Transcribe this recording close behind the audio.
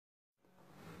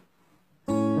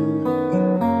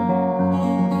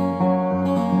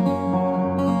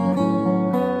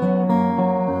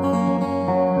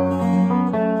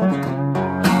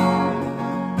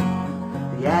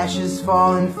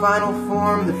fall in final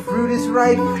form, the fruit is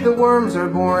ripe, the worms are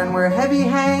born, where heavy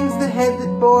hangs the head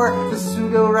that bore the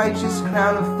pseudo-righteous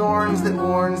crown of thorns that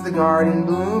warns the garden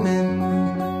blooming.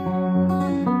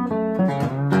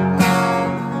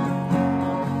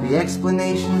 The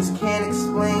explanations can't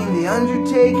explain the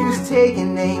undertakers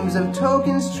taking names of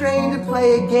tokens trained to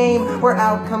play a game where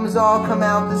outcomes all come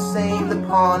out the same. The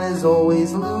pawn is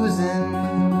always losing.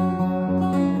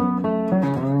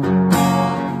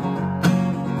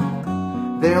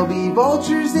 There'll be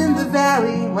vultures in the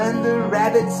valley when the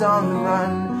rabbit's on the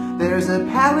run. There's a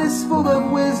palace full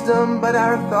of wisdom, but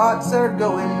our thoughts are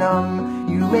going numb.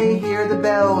 You may hear the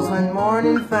bells when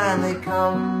morning finally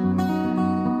comes,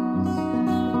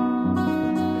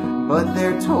 but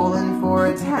they're tolling for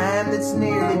a time that's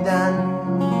nearly done.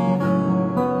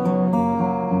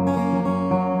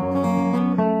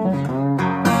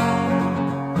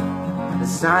 The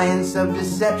science of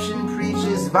deception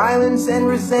preaches, violence and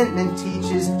resentment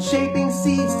teaches, shaping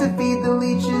seeds to feed the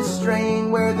leeches,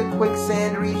 straying where the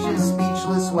quicksand reaches,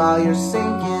 speechless while you're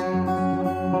sinking.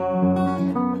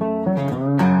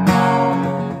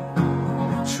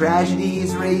 Tragedy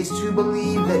is raised to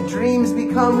believe that dreams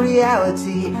become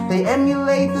reality. They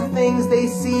emulate the things they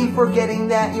see, forgetting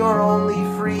that you're only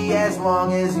free as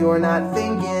long as you're not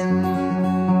thinking.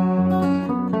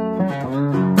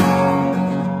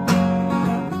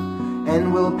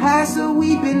 And we'll pass a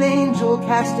weeping angel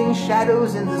casting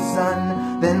shadows in the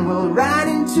sun. Then we'll ride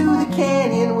into the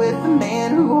canyon with the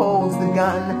man who holds the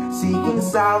gun, seeking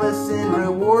solace in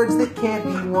rewards that can't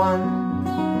be won,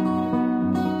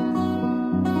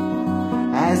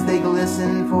 as they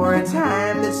glisten for a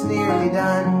time that's nearly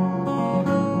done.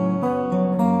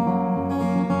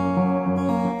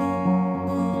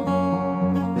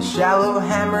 The shallow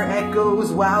hammer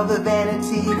echoes while the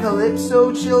vanity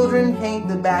calypso children paint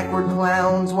the backward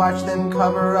clowns. Watch them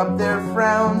cover up their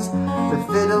frowns. The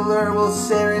fiddler will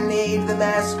serenade the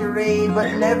masquerade,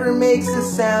 but never makes a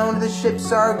sound. The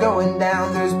ships are going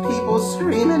down, there's people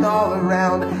screaming all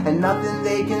around, and nothing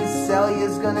they can sell you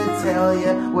is gonna tell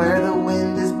you where the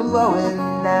wind is blowing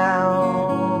now.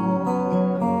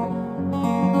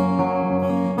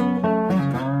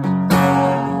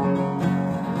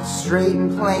 Straight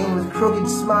and plain with crooked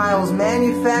smiles,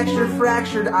 manufacture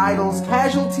fractured idols,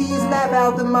 casualties map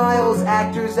out the miles,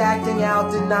 actors acting out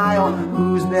denial.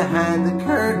 Who's behind the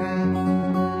curtain?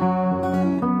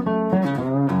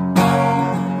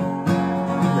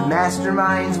 The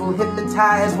masterminds will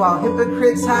hypnotize while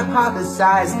hypocrites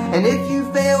hypothesize, and if you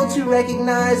fail to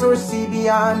recognize or see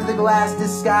beyond the glass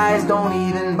disguise, don't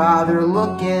even bother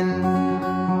looking.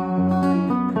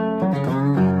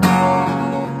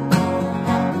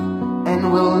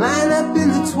 We'll line up in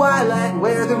the twilight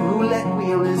where the roulette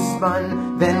wheel is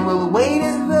spun. Then we'll wait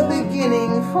at the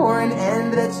beginning for an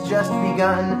end that's just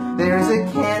begun. There's a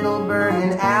candle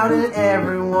burning out in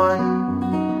everyone,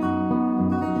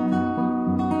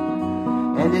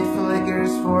 and it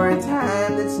flickers for a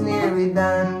time that's nearly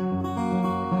done.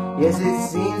 Yes, it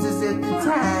seems as if the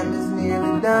time is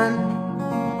nearly done.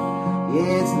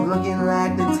 Yeah, it's looking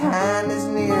like the time is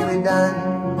nearly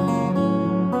done.